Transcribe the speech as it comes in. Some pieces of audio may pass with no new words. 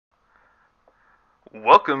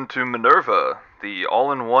Welcome to Minerva, the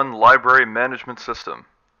all-in-one library management system.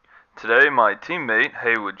 Today, my teammate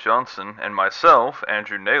Haywood Johnson and myself,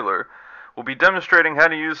 Andrew Naylor, will be demonstrating how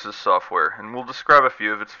to use this software, and we'll describe a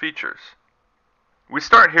few of its features. We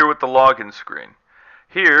start here with the login screen.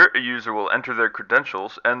 Here, a user will enter their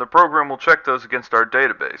credentials, and the program will check those against our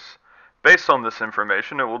database. Based on this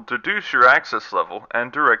information, it will deduce your access level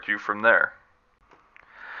and direct you from there.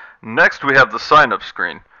 Next, we have the sign-up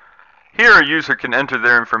screen. Here, a user can enter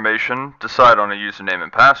their information, decide on a username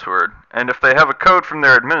and password, and if they have a code from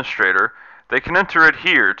their administrator, they can enter it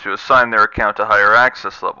here to assign their account a higher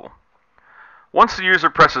access level. Once the user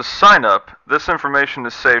presses Sign Up, this information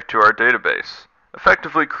is saved to our database,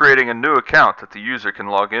 effectively creating a new account that the user can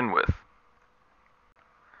log in with.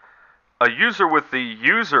 A user with the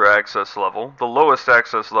user access level, the lowest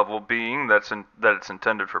access level being that it's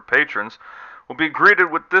intended for patrons, will be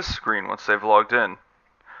greeted with this screen once they've logged in.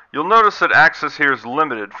 You'll notice that access here is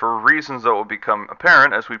limited for reasons that will become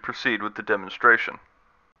apparent as we proceed with the demonstration.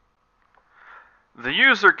 The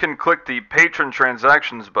user can click the Patron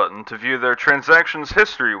Transactions button to view their transactions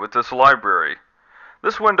history with this library.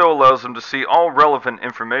 This window allows them to see all relevant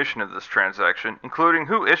information of this transaction, including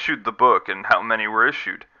who issued the book and how many were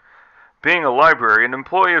issued. Being a library, an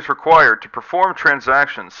employee is required to perform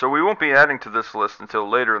transactions, so we won't be adding to this list until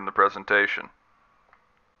later in the presentation.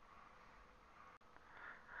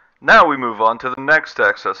 Now we move on to the next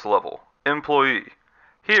access level, Employee.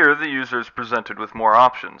 Here, the user is presented with more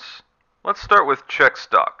options. Let's start with Check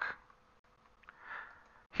Stock.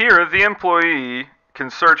 Here, the employee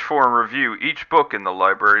can search for and review each book in the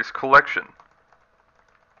library's collection.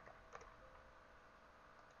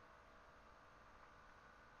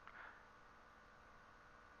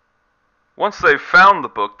 Once they've found the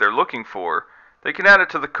book they're looking for, they can add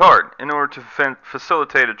it to the cart in order to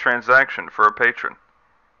facilitate a transaction for a patron.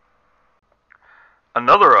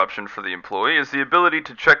 Another option for the employee is the ability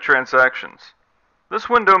to check transactions. This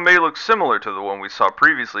window may look similar to the one we saw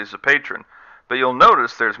previously as a patron, but you'll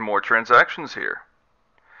notice there's more transactions here.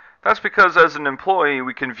 That's because as an employee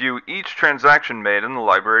we can view each transaction made in the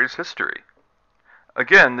library's history.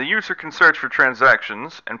 Again, the user can search for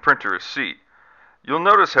transactions and print a receipt. You'll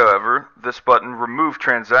notice, however, this button, Remove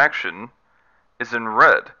Transaction, is in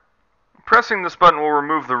red. Pressing this button will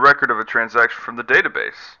remove the record of a transaction from the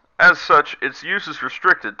database. As such, its use is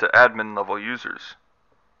restricted to admin-level users.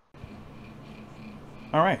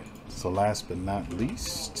 Alright, so last but not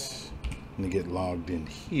least, I'm going to get logged in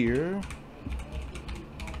here.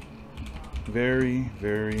 Very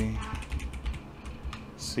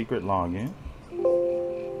secret login.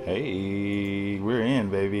 Hey, we're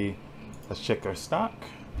in, baby. Let's check our stock.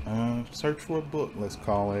 Search for a book. Let's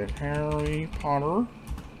call it Harry Potter,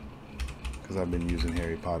 because I've been using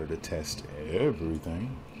Harry Potter to test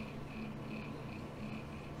everything.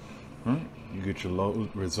 You get your load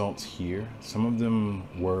results here. Some of them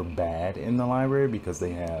were bad in the library because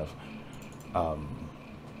they have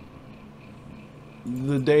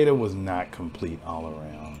the data was not complete all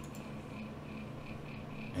around,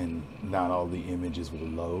 and not all the images will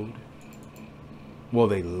load. Well,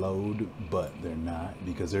 they load, but they're not,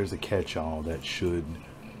 because there's a catch-all that should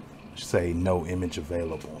say no image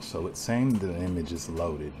available. So it's saying the image is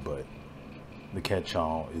loaded, but the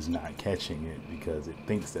catch-all is not catching it because it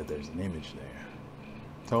thinks that there's an image there.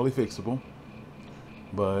 Totally fixable.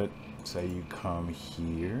 But say you come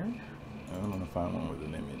here. I'm gonna find one with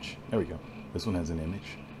an image. There we go. This one has an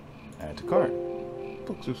image. Add to cart.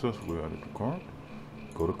 Book successfully added to cart.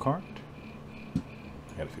 Go to cart.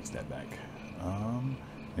 I gotta fix that back.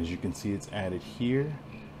 As you can see, it's added here.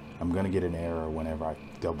 I'm gonna get an error whenever I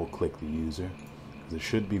double click the user. It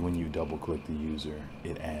should be when you double click the user,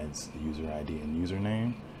 it adds the user ID and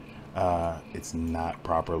username. It's not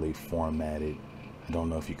properly formatted. I don't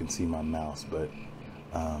know if you can see my mouse, but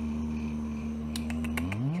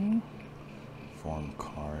form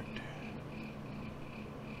cart.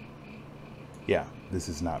 Yeah, this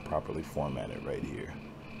is not properly formatted right here.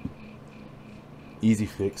 Easy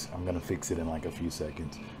fix. I'm gonna fix it in like a few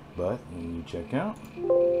seconds. But when you check out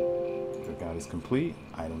is complete.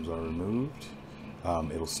 Items are removed.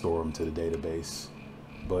 It'll store them to the database,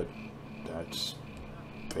 but that's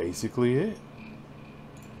basically it.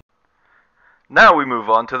 Now we move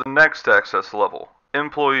on to the next access level,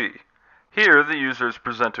 Employee. Here, the user is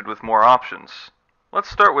presented with more options.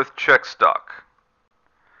 Let's start with Check Stock.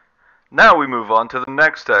 Now we move on to the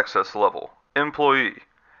next access level, Employee.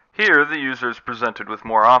 Here, the user is presented with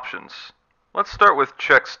more options. Let's start with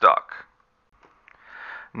Check Stock.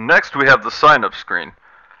 Next, we have the Sign-Up screen.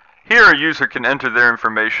 Here, a user can enter their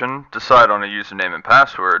information, decide on a username and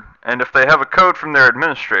password, and if they have a code from their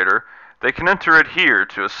administrator, They can enter it here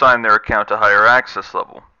to assign their account a higher access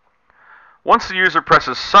level. Once the user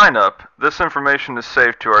presses Sign Up, this information is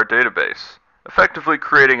saved to our database, effectively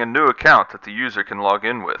creating a new account that the user can log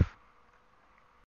in with.